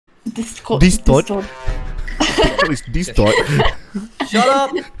Distort. What is distort? Shut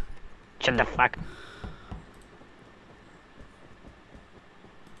up! Shut the fuck.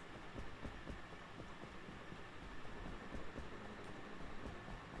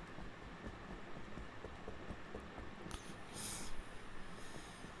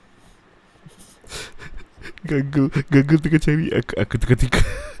 GunGirlz tengah cari. Aku tengah ikut.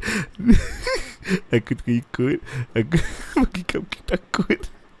 Aku tengah ikut. Aku bagi cupcake takut.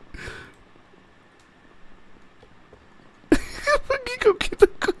 Bagi cupcake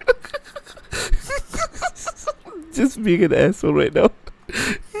takut. Just being an asshole right now.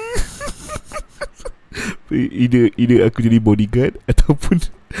 Either aku jadi bodyguard ataupun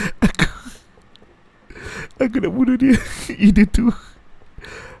aku nak bunuh dia. Either tu.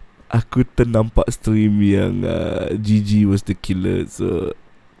 Aku ternampak stream yang GG was the killer, so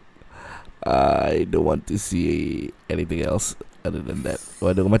I don't want to see anything else other than that. Oh,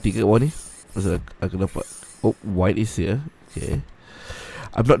 ada orang mati ke bawah ni? Pasal aku nampak. Oh, White is here. Okay.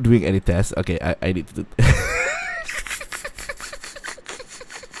 I'm not doing any tests. Okay, I need to do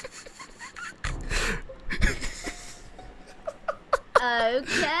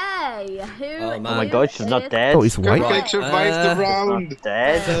Okay. Oh my god, she's not dead. Oh, it's White? CupCakes survived the round. Not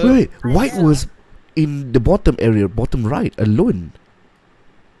dead. Wait, White was in the bottom area, bottom right, alone.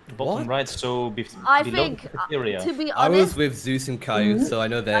 Bottom right, so I below think, the cafeteria. to be I was honest, with Zeus and Caillou, so I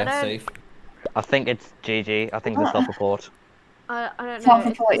know they're safe. I think it's GG. I think it's self-report. I don't know.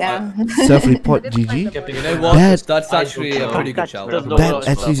 Self-report, yeah. Self-report, I didn't find GG. the voice. You know what? That- That's actually a pretty good That's shout. the- That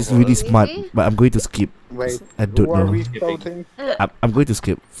actually is really smart, but I'm going to skip. Wait, I don't who are know. we voting? I'm going to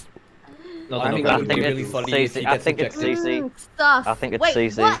skip. No, I think I that would be think really it's funny if CC. he I gets think it's ejected. CC. Stuff. I think it's Wait,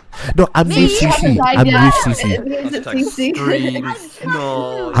 CC. what? No, I'm with CC. I'm with CC. Dreams.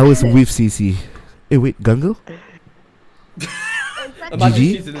 No. I was with CC. Hey, wait, GunGirlz? Imagine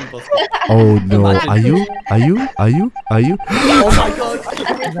GG? she's an imposter. Oh no, are you? Are you? Are you? Are you? Oh my god.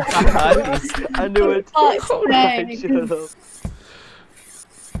 I knew it. Fuck's Right, sake. shut up.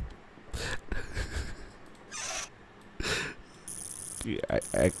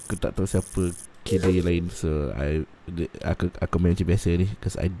 Aku tak tahu siapa killer yang lain, so aku main macam biasa ni,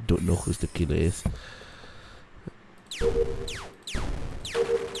 because I don't know who the killer is.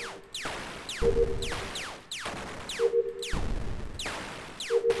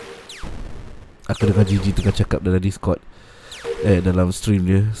 Aku dengar GG tengah cakap dalam Discord, dalam stream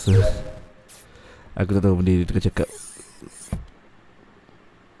dia, so aku tak tahu benda dia tengah cakap.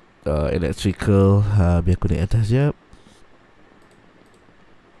 Electrical, biar aku naik atas jap.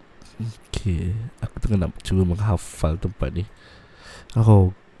 Okay, aku tengah nak cuba menghafal tempat ni.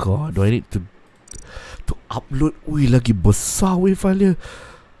 Oh god, do I need to upload? Ui, lagi besar weh file dia.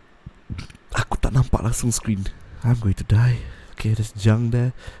 Aku tak nampak langsung screen. I'm going to die. Okay, there's Jung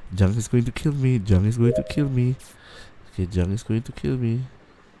there. Jung is going to kill me. Jung is going to kill me. Okay, Jung is going to kill me.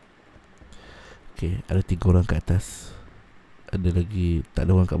 Okay, ada 3 orang kat atas. Ada lagi, tak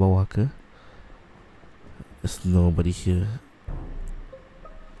ada orang kat bawah ke? There's nobody here.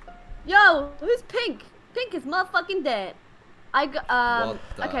 Yo, who's Pink? Pink is motherfucking dead. I got What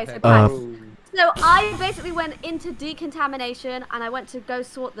the okay, so heck? guys, so I basically went into decontamination and I went to go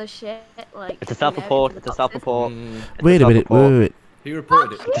sort the shit like. It's a self-report. It's a self-report. Wait a minute, wait. He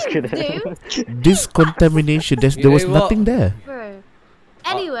reported it. Just kidding. This contamination, there was You know nothing there. Bro.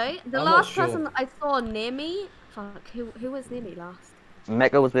 Anyway, the I'm not last sure. person I saw near me. Fuck, who was near me last?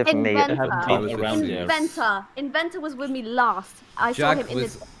 Mega was with me. Inventor. Inventor was with me last. I saw him Jack in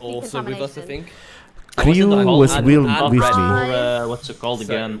was the also with us, I decontamination. think. Crew was with me. What's it called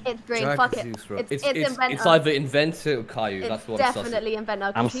again? It's green. Jack Fuck it. Zeus, right? It's Inventor. It's either Inventor or Caillou. That's It's what it's definitely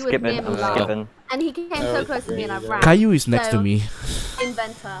Inventor. I'm 'Cause he was skipping. near me I'm last. skipping. And he came so close to me and I ran. Caillou is next to So, me.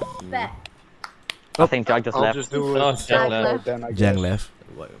 Inventor. Bet. I think Jack just I'll left. just do Oh, it. Jack left. Then I Jang guess. left.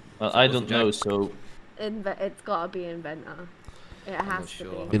 Well, I don't know, so It's gotta be Inventor. It has to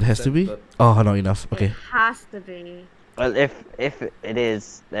sure. be. It has to be? Oh, not enough. Okay. It has to be. Well, if it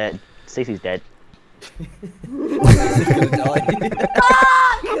is, Cece's dead. He's gonna die.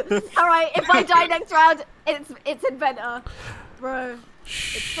 Alright, if I die next round, it's Inventor. Bro,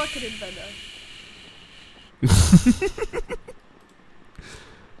 it's fucking Inventor.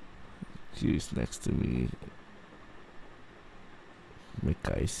 She's next to me.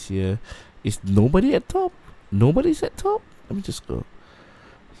 Mecca is here. Is nobody at top? Nobody's at top? Let me just go.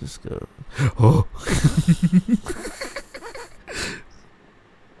 Just go. Oh!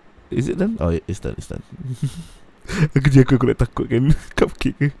 Is it done? Oh, it's done, it's done. Aku jaga aku nak takut kan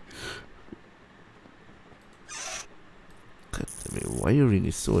cupcake ke. God damn it, wiring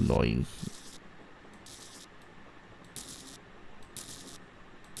is so annoying.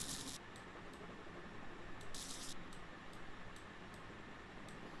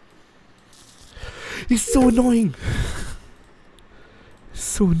 It's so annoying.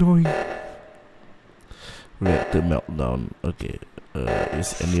 So annoying. Reactor meltdown. Okay.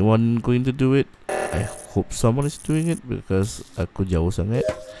 Is anyone going to do it? I hope someone is doing it because aku jauh sangat.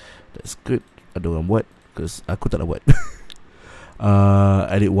 That's good. Ada orang buat because aku tak nak buat.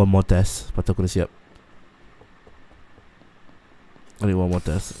 I need one more test. Lepas tu aku dah siap. I need one more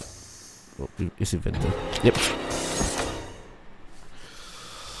test. Oh, it's inventor. Yep.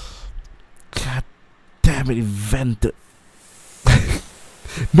 God damn it, inventor.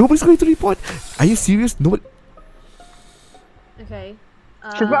 Nobody's going to report. Are you serious? Nobody. Okay.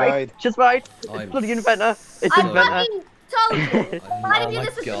 She's right. She's right. I'm- It's bloody inventor. It's I inventor. fucking told you. Why did you my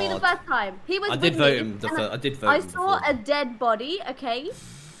listen to me the God. first time? He was I with did vote me, him. and I did vote I him saw before. a dead body. Okay.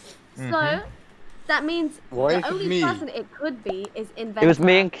 So that means Why is the it only me? person it could be is inventor. It was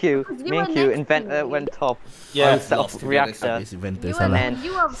me and Q. Because you Me and were Q. next to Inventor me. went top. Yeah, Set lost, up to be honest. reactor. It's inventor. You Salah. were,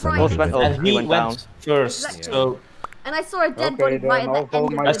 you were Salah. right. Most went up. and He he went went down. first. Exactly. So And I saw a dead Okay, body then right at I'll the end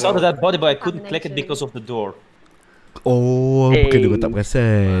hold of my I the saw vote. that body, but I couldn't click it contamination. because of the door. Oh, bukan dia tak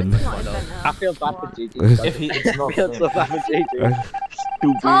perasan. It's not inventor. I feel bad for What? GG. If he, it's not Feels so him. bad for JJ.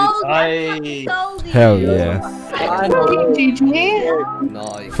 Stupid. Oh, I- told you. Hell yeah. I know. GG.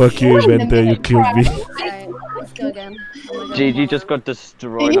 Nice. Fuck you, Wait a inventor. You minute, killed me. Alright, let's go again. Oh my God, GG one just more. got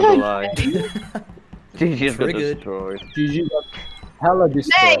destroyed on the line. GG just got Triggered. destroyed. GG got hella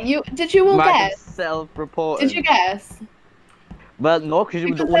Hey, destroyed. did you all Imagine guess? self-reporting. Did you guess? Well, no, because you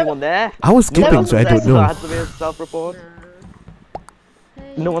were the only one there. I was skipping, so I don't So I know. had to be a self-report.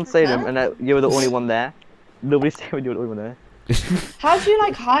 Hey, No one said him, Huh? and you were the only one there. Nobody said when you were the only one there. How'd you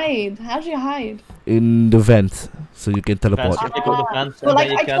like hide? How'd you hide? In the vent, so you can teleport. Fans, you go to fans, Well, and like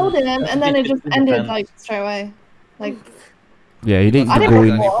then I you can killed him, and then it just in the ended fans. like straight away. Like Yeah, you need I to didn't go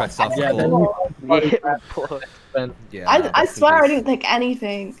report. in. You press up Yeah, then before. you Yeah, report. Yeah, I just in swear I case. didn't click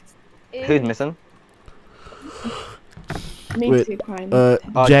anything. Who's missing? Me Wait, too, crying. Oh,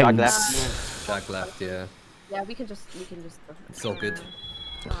 Jack James. left. Jack left, yeah. Yeah, we can just. It's all good.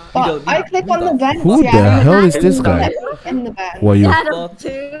 But don't I need click on the that. vents. Who yeah, the and hell then is this I guy? in the vent. Who are you? Dad of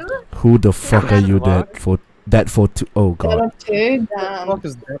two. Who the fuck are you that for? That for two? Oh Out god. of two, What damn. the fuck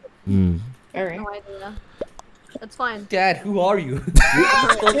is that? Mm. Very. No idea. That's fine. Dad, who are you?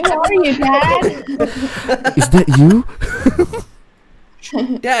 Who are you, Dad? Is that you?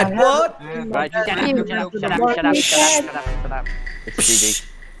 Dad, what? Right, shut up, shut up, shut up, shut up, shut up, shut up. It's GG.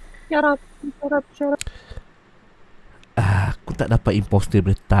 Aku tak dapat imposter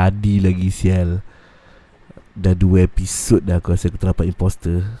dari tadi lagi sial. Dah 2 episod dah aku rasa aku tak dapat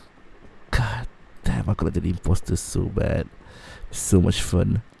imposter. God damn, aku nak jadi imposter so bad. So much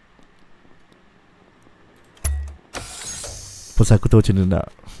fun. Pasal aku tahu macam mana nak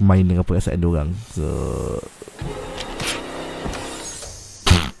main dengan perasaan diorang. So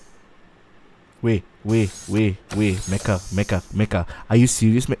Wait, Mecha. Are you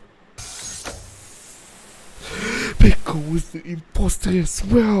serious, Mecha was the imposter as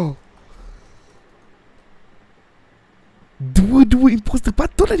well. Dua-dua imposter.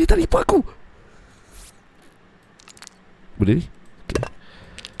 Patutlah dia tak report aku. Boleh ni? Okay.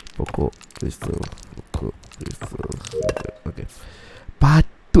 Pokok crystal. Okay.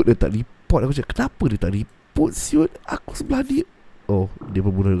 Patut dia tak report. Aku cakap kenapa dia tak report siut. Aku sebelah dia. Oh, dia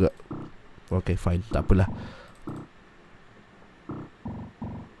pembunuh juga. Okay, fine. Tak apalah.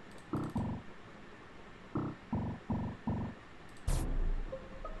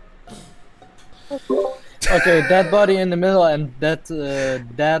 Okay, that body in the middle and that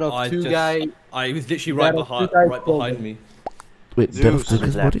dad of I two just- guy. I was literally right That was behind, two guys right behind me. Wait, Zeus that was the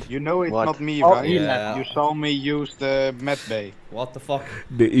is body? left. You know it's What? not me, Oh, right? yeah. You saw me use the med bay. What the fuck?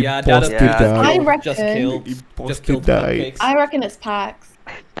 The Yeah, imposter that- died. I reckon. Just killed. Imposter Just killed died. CupCakes. I reckon it's Pax.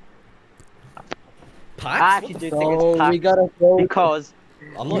 I Pax? actually What do the think fuck? it's So we packed gotta vote. because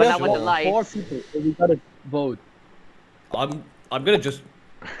I'm when not I went to sure. light, Four people, so we gotta vote. I'm gonna just.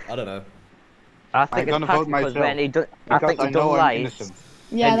 I don't know. I I'm think it's gonna packed vote because myself. when he done, I Because think I he know done I'm light. innocent.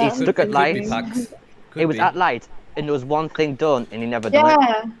 Yeah, And he that's stuck at Could light. be Pax. Could It was be. at light, and there was one thing done, and he never done it.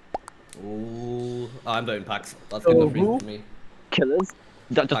 yeah. Ooh, I'm doing Pax. That's So good enough reason who? for me. Killers.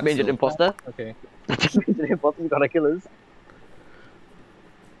 That just means you're an Pax imposter. Okay. That just means you're an imposter. You got a killers.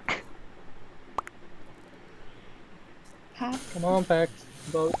 Pax. Come on, Pax.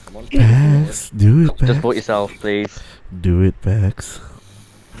 Vote. Come on. Pax, do it, Pax. Just vote yourself, please. Do it, Pax.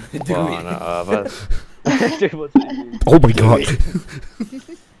 Do One it. of us. Do what you do. Oh my god.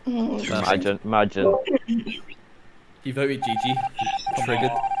 Imagine. He voted GG.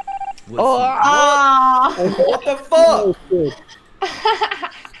 Triggered. Oh, Ah! What the fuck?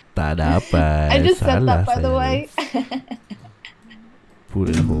 Tak dapat. I just said Salah that by the saya. way. Put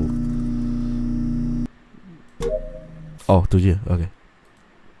it in hole. Oh, tu je. Okay.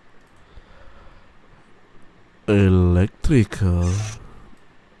 Electrical.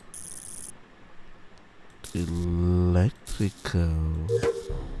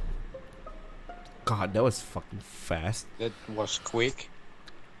 God, that was fucking fast. That was quick.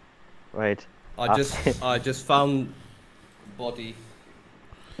 Wait. I just found body.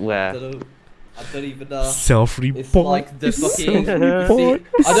 Where? I don't even Self-report. It's like the fucking. Self-report.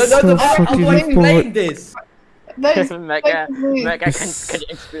 I don't know the. Self-fucking I'm report. explain this. Mecca, can you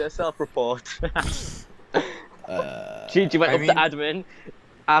explain a self-report? Gigi went I up mean, to admin.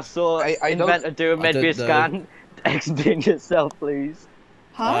 I saw I don't- Inventor do a I don't medbay know. scan. Explain yourself, please.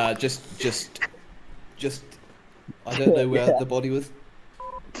 Huh? Just. I don't know where the body was.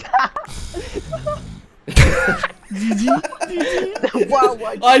 Wow,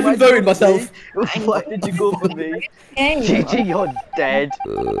 I even voted myself. Why did you go for me? Hey. Gigi, you're dead.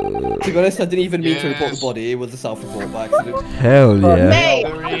 To be honest, I didn't even mean to report the body. It was a self-report by accident. Hell yeah. Mate,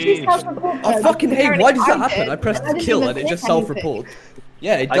 Three. I fucking hate. Why does that happen? I pressed didn't kill even and it just click anything. self-reports.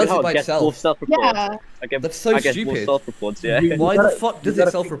 Yeah, it I does know, it by I guess both itself. self-reports. Yeah. That's so I guess stupid. both self-reports, yeah. Why the fuck does you it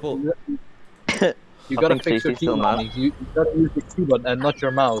gotta self-report? You I gotta think fix your Stacey's still keyboard. mad. You gotta use the keyboard and not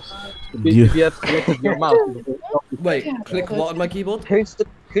your mouse. You- If you have selected your mouse, it will self-report. Wait, click what on my keyboard? Who's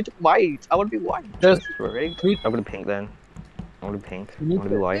white? I want to be white. Just Right? tweet. I'm gonna be pink then. I want to be pink. I You need want to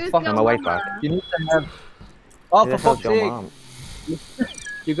be to- white. Who's I'm your my white mama? back. You need to have. Oh, Who for the hell's fuck's your sake! mom?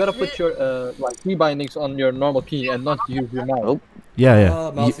 You gotta put your like key bindings on your normal key and not use your mouse. Oh. Yeah,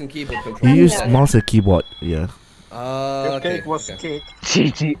 yeah. Mouse and keyboard You control. use Yeah. mouse and keyboard. Yeah. Your Okay. cake was okay. kicked.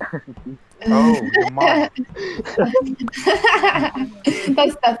 Gigi. Oh, your mom.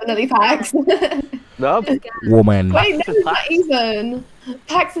 That's definitely Pax. No. Woman. Wait, no, it's not even.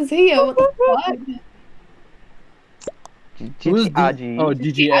 Pax is here. What the fuck? Who's Gigi. the? Oh,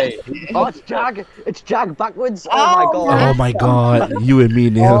 GGA. Oh, it's Jag. It's Jag backwards. Oh, Oh, my god. Oh my god. You and me,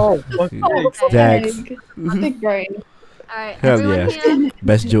 Neil. Oh, fuck's sake. Jags. Big brain. Alright, Hell everyone yeah. here.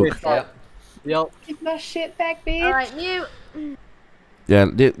 Best joke. Yeah. Yep. Give my shit back, bitch. Alright, mute. Yeah,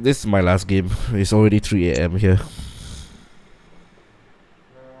 this is my last game. It's already 3 AM here.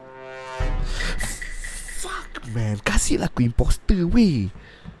 Fuck man, kasihlah aku imposter weh.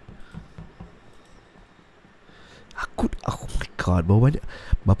 Oh my god,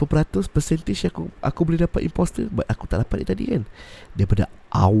 berapa peratus percentage aku boleh dapat imposter, but aku tak dapat dia tadi kan. Daripada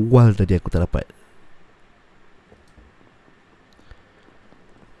awal tadi aku tak dapat.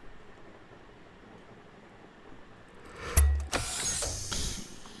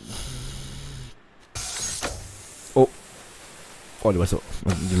 Oh, dia masuk.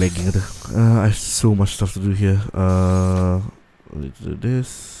 Dia lagging kata. I have so much stuff to do here. Let's do this.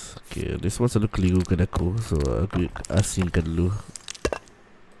 Okay, this one selalu kelirukan aku, so aku asingkan dulu.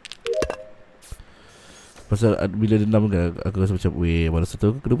 Pasal bila dendam kan, aku rasa macam, weh, mana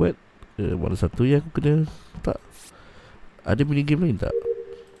satu aku kena buat? Mana satu yang aku kena tak? Ada mini game lain tak?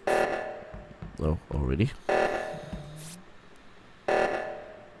 Oh, already.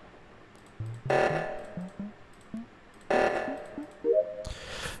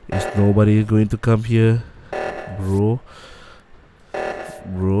 Is nobody going to come here, bro?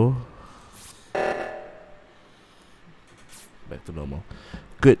 Back to normal.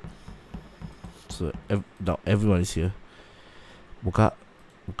 Good. So now everyone is here. Buka.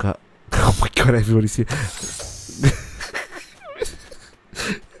 Oh my god, everyone is here.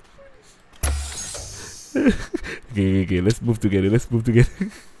 Okay. Let's move together.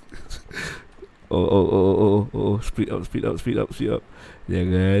 Oh. Speed up.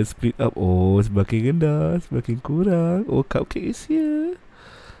 Jangan split up. Oh, semakin rendah, semakin kurang. Oh, CupCake is here.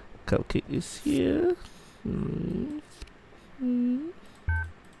 CupCake is here.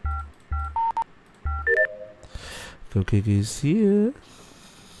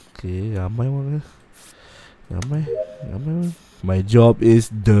 Okay, ramai orang. Ramai orang. My job is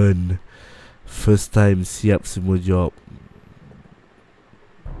done. First time siap semua job.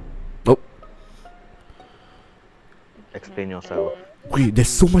 Oh. Explain yourself. Wait, there's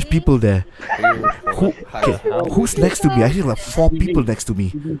so much people there. Who's next to me? I hear like 4 people next to me.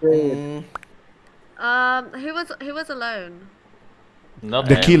 Who was alone? Not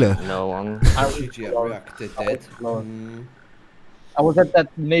The killer. No one. GG reacted dead. I was at that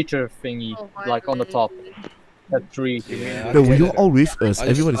nature thingy, Oh, like on the top. That tree. Yeah, No, I you're did it. all with us. I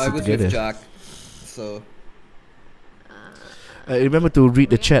Everyone is was together. with Jack, so Remember to read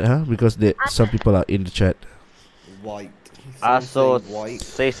the chat, huh? Because some people are in the chat. white. I Someone saw saying white.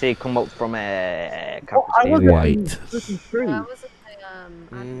 Stacey come up from a I was cafeteria. White. freaking tree. I was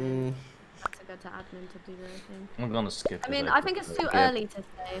admin. Had to go to admin to do the thing. I'm gonna skip. I mean, I think it's too early to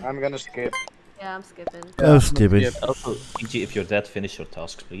say. I'm gonna skip. Yeah, I'm skipping. I'm skipping. Also, PG, if you're dead, finish your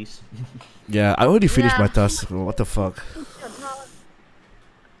tasks, please. Yeah, I already finished Yeah. my task. What the fuck?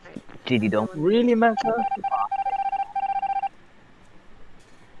 GD don't. Really, Mecca?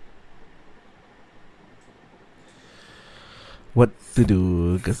 What to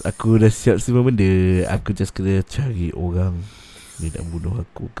do? Cause aku dah siap semua benda. Aku just kena cari orang ni nak bunuh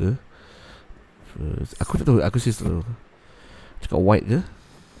aku ke? First, aku tak tahu. Aku sih selalu cakap white ke?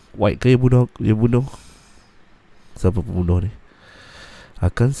 White ke yang bunuh? Yang bunuh? Siapa pembunuh ni?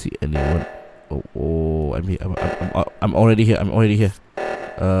 I can't see anyone. Oh, I'm already here. I'm already here.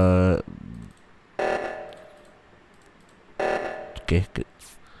 Okay, good.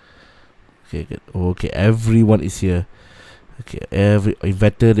 Okay, good. Okay, everyone is here. Okay,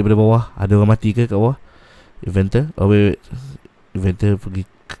 inventor daripada bawah. Ada orang mati ke kat bawah? Inventor? Oh wait. Inventor pergi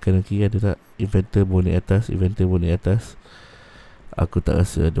ke kanan kiri ada tak? Inventor boleh atas. Inventor boleh atas. Aku tak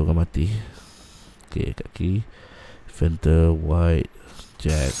rasa ada orang mati. Okay, kat kiri. Inventor, white,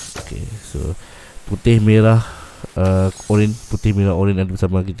 Jack. Okay, so putih, merah, orange. Putih, merah, orange ada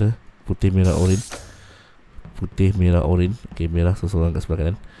bersama kita. Putih, merah, orange. Putih, merah, orange. Okay, merah seseorang kat sebelah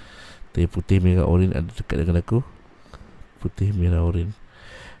kanan. Putih, merah, orange ada dekat dengan aku. Putih, merah, orange.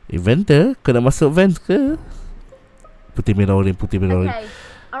 Inventor, kau nak masuk vents ke? Putih, merah, orange. Putih, merah, orange. Okay.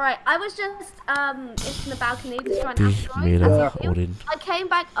 Alright, I was just in the balcony destroying Putih, asteroids. merah, as you. orange. I came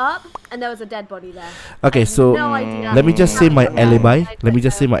back up and there was a dead body there. Okay, so No idea. let me just say my alibi. Let me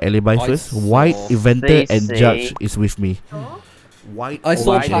just say my alibi I first. saw- White, Inventor, They and say- Judge is with me. Sure. White, I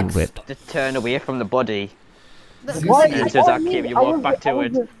saw orange, and Pax. red. Just turn away from the body. Why? And as soon as that came, you walk back to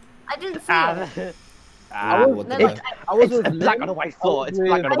it. I didn't see it. What the No, heck? I was It's with black Lynn. on a white floor. It's I was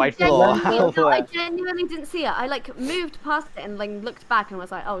black on a with- white floor. I genuinely didn't see it. I like moved past it and like looked back and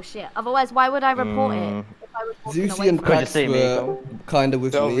was like, oh shit. Otherwise, why would I report it if I was walking Zeusy away and from Could you Pax see me, were kind of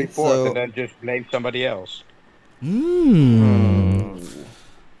with me, Self-report so and then just blame somebody else. Hmm.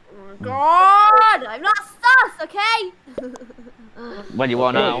 God, I'm not sus, okay? Well, you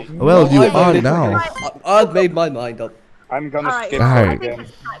are now. Well, you I've are made- now. I've made my mind up. I'm gonna Alright, skip well, I Alright. think again.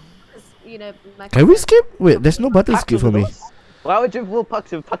 it's time because, you know, my Can we skip? Wait, there's no button skip for me. Why would you pull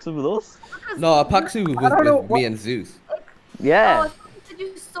Pax with us? No, Paxu was don't know with me and Zeus. Yeah. Oh, did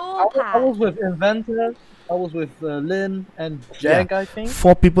you saw I was Pat? with Inventor. I was with Lynn and Jag, I think.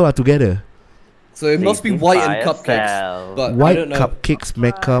 4 people are together. So it must be Sleeping white by and cupcakes. yourself. But I White, don't know. cupcakes,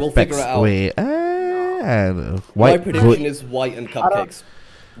 makeup, We'll figure Pax. it out. Wait, I don't know. My White, prediction is white and cupcakes.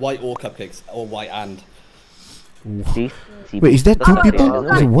 White or cupcakes, or white and. Wait, is that 2 people?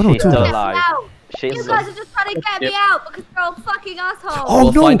 Is it 1 or She's 2? still Get me alive. out. She's You guys are just trying to get me out because you're all fucking assholes. Oh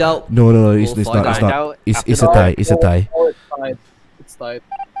We'll no! find out. No, it's We'll not. find It's out not. It's after a the- tie. It's a tie. Oh, it's tied. It's tied.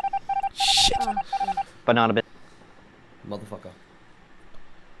 Shit. Banana bit. Motherfucker.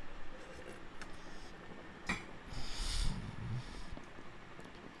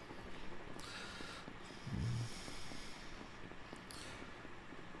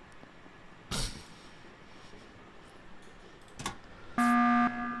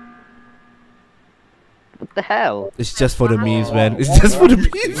 What the hell? It's just for the memes, man. It's just for the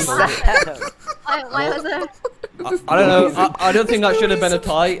memes. Why was there? I don't know. I don't think that should have been a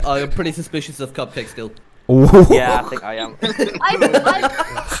tie. I'm pretty suspicious of cupcakes still. Oh. Yeah, I think I am. I'm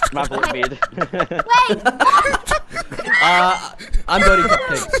My vote made. wait. I'm voting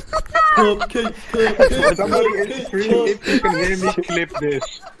cupcakes. Cupcakes. Somebody in the stream, if you can hear me, clip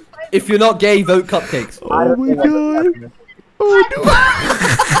this. If you're not gay, vote cupcakes. Oh my god.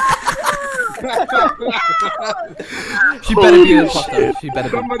 She better be an imposter. She better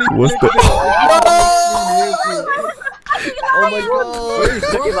be. Somebody What's clip the? Oh my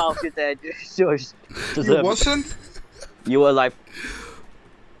god. Look at mouth, you said. Shush. this. You wasn't? You were like,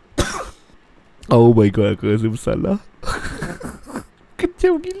 Oh my god, aku rasa bersalah.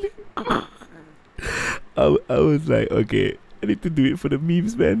 Kejam gila. I was like, okay, I need to do it for the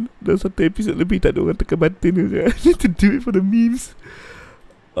memes, man. Dah satu episode lebih tak ada orang tekan button ni. I need to do it for the memes.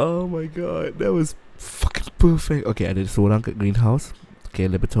 Oh my god, that was fucking perfect. Okay, ada seorang kat greenhouse. Okay,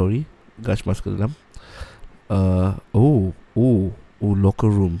 laboratory. Gush masuk ke dalam. Locker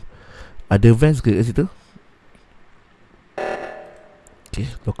room. Ada vents ke kat situ? Okay,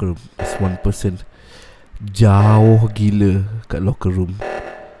 locker room. There's one person jauh gila kat locker room,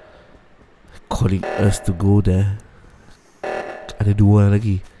 calling us to go there. Ada 2 orang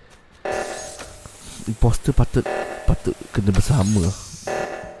lagi. Imposter patut kena bersama.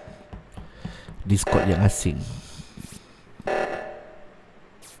 Discord yang asing.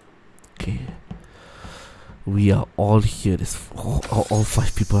 Okay, we are all here. There's all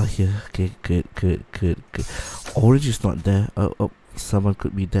 5 people are here. Okay, good. Orange is not there. Someone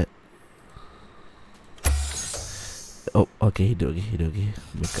could be dead. Oh, okay, okay.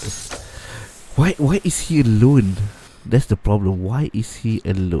 Why is he alone? That's the problem. Why is he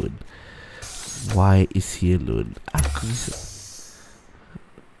alone? Why is he alone?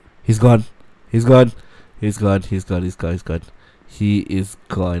 He's gone. He's gone. He is gone. He is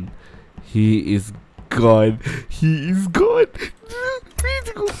gone. He is gone.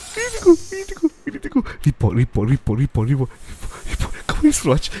 We need to go. Report. Come on, he's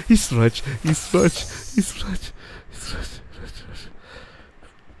Raj.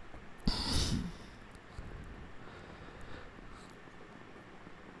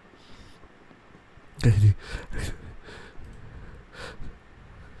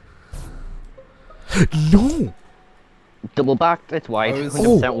 No! Double backed, it's white. I was,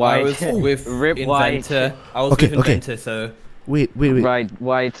 100% white. I was with Rip Inventor. I was Okay, with Inventor, so... Wait. Right,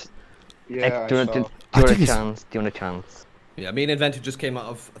 white. Yeah, Do you want a chance? Yeah, me and Inventor just came out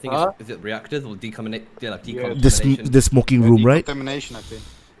of, I think, is it reactors or decontamination? Yeah, like Yeah, decontamination. The smoking room, right? Contamination, I think.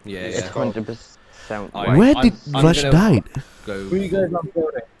 Yeah, It's 100% Alright, Where I'm- did I'm Rush gonna died? Go. Who you guys on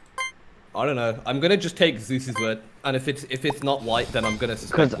voting? I don't know. I'm gonna just take Zeus's word, and if it's not white, then I'm gonna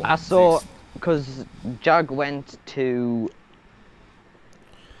suspect Because I saw, because Jag went to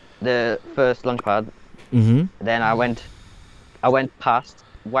the first launch pad. Mm-hmm. Then I went past.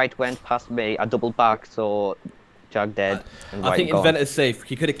 White went past me. I doubled back, so Jag dead. And I White think gone. Inventor's safe.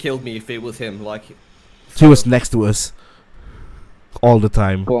 He could have killed me if it was him. Like, He was next to us all the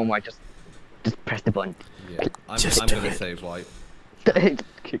time. Go on, White. Just press the button. yeah, I'm Just do gonna it. say white.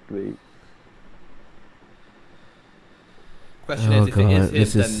 Kick me. Question Oh is, if it god,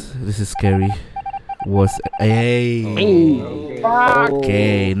 is him, this is scary. Hey. then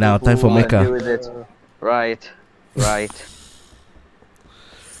Okay, now time for Do Mecha. with it. Right.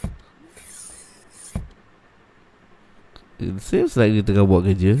 It seems like dia tengah buat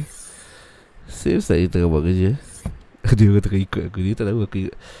kerja. Dia tengah ikut aku. Dia tak tahu aku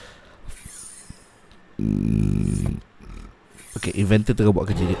ikut. Okay, Inventor tengah buat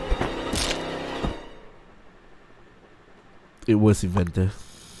kerja dia. It was Inventor.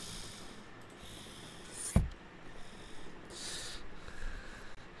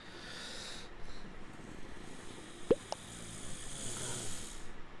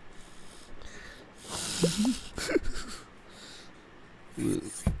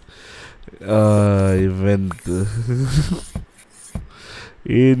 Inventor.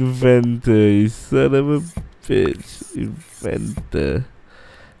 Inventor, you son of a bitch. Inventor.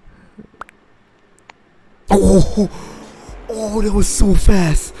 Oh, that was so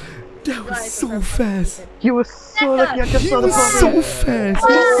fast. That was so fast. You were so lucky. I just saw the So fast.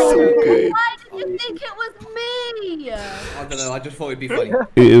 So good. Why did you think it was me? I don't know. I just thought it'd be funny.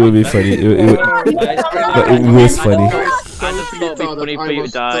 It would be funny. But it was funny. I just thought it'd be funny for you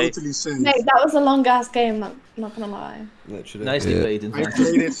to die. Mate, that was a long ass game, not gonna lie. Literally. Nicely Yeah. played. I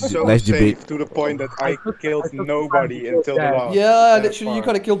played it so Nice safe debate. to the point that I killed nobody until the last. Yeah, literally, you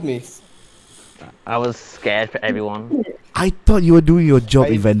could have killed me. I was scared for everyone. I thought you were doing your job,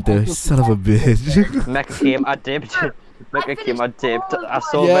 Inventor. Son of a bitch. Mecha came, I dipped. Mecha came, I dipped. I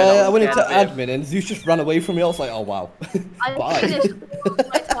saw Yeah, I went scared into of him. admin and Zeus just ran away from me. I was like, oh wow. I Bye. finished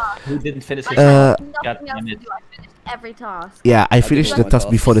my task. Who didn't finish I his had God nothing else damn to it. do. I finished every task. Yeah, I finished the one task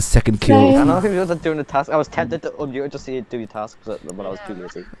task. before the second I kill. know if you wasn't doing the task. I was tempted to unmute just to do your task, but I was too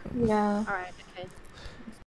lazy. Yeah. Alright.